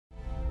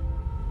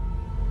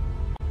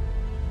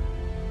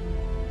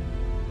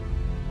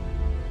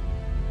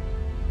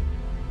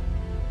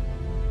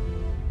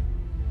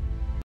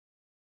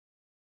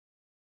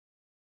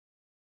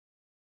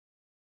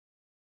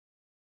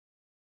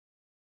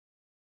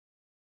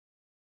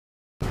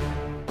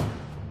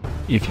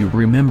If you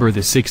remember the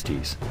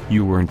 60s,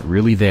 you weren't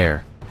really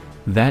there.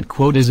 That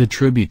quote is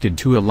attributed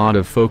to a lot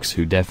of folks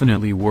who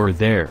definitely were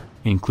there,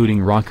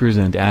 including rockers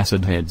and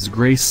acid heads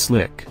Grace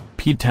Slick,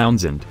 Pete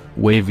Townshend,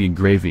 Wavy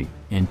Gravy,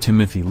 and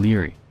Timothy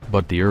Leary,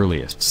 but the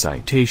earliest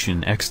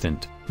citation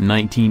extant,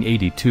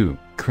 1982,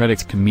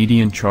 credits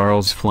comedian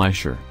Charles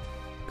Fleischer.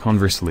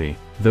 Conversely,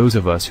 those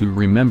of us who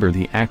remember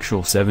the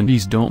actual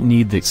 70s don't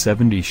need that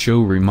 70s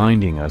show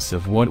reminding us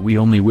of what we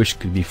only wish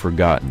could be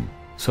forgotten,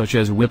 such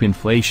as whip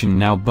inflation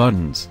now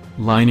buttons,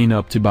 lining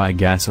up to buy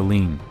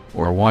gasoline,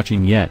 or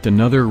watching yet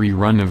another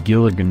rerun of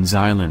Gilligan's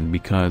Island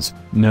because,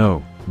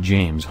 no,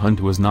 James Hunt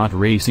was not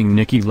racing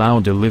Niki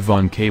Lauda live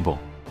on cable.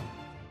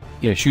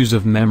 Issues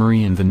of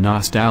memory and the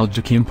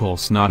nostalgic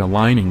impulse not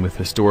aligning with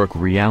historic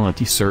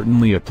reality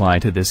certainly apply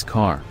to this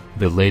car,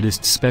 the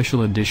latest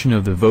special edition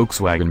of the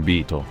Volkswagen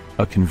Beetle,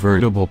 a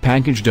convertible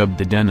package dubbed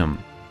the Denim.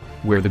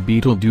 Where the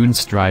Beetle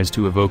Dunes tries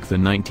to evoke the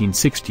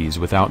 1960s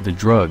without the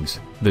drugs,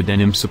 the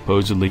Denim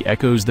supposedly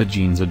echoes the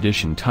Jeans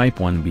Edition Type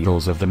 1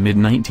 Beetles of the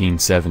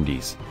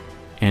mid-1970s.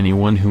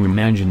 Anyone who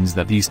imagines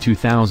that these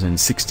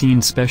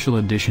 2016 special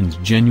editions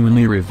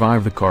genuinely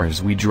revive the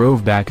cars we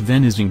drove back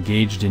then is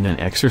engaged in an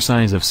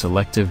exercise of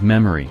selective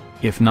memory,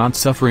 if not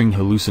suffering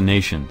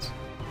hallucinations.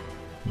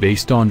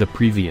 Based on the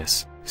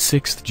previous,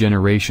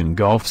 6th-generation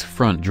Golf's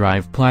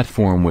front-drive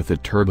platform with a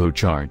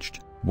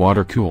turbocharged,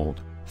 water-cooled,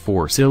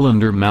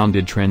 4-cylinder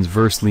mounted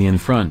transversely in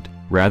front,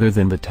 rather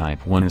than the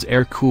Type 1's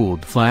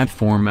air-cooled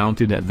platform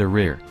mounted at the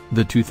rear,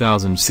 the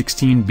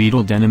 2016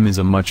 Beetle Denim is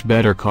a much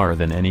better car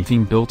than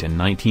anything built in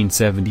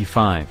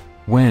 1975,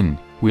 when,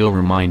 we'll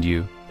remind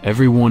you,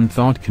 everyone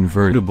thought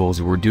convertibles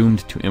were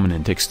doomed to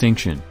imminent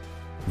extinction.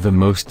 The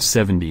most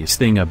 70s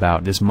thing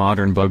about this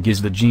modern bug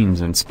is the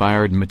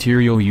jeans-inspired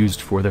material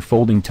used for the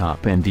folding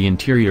top and the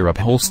interior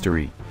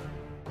upholstery.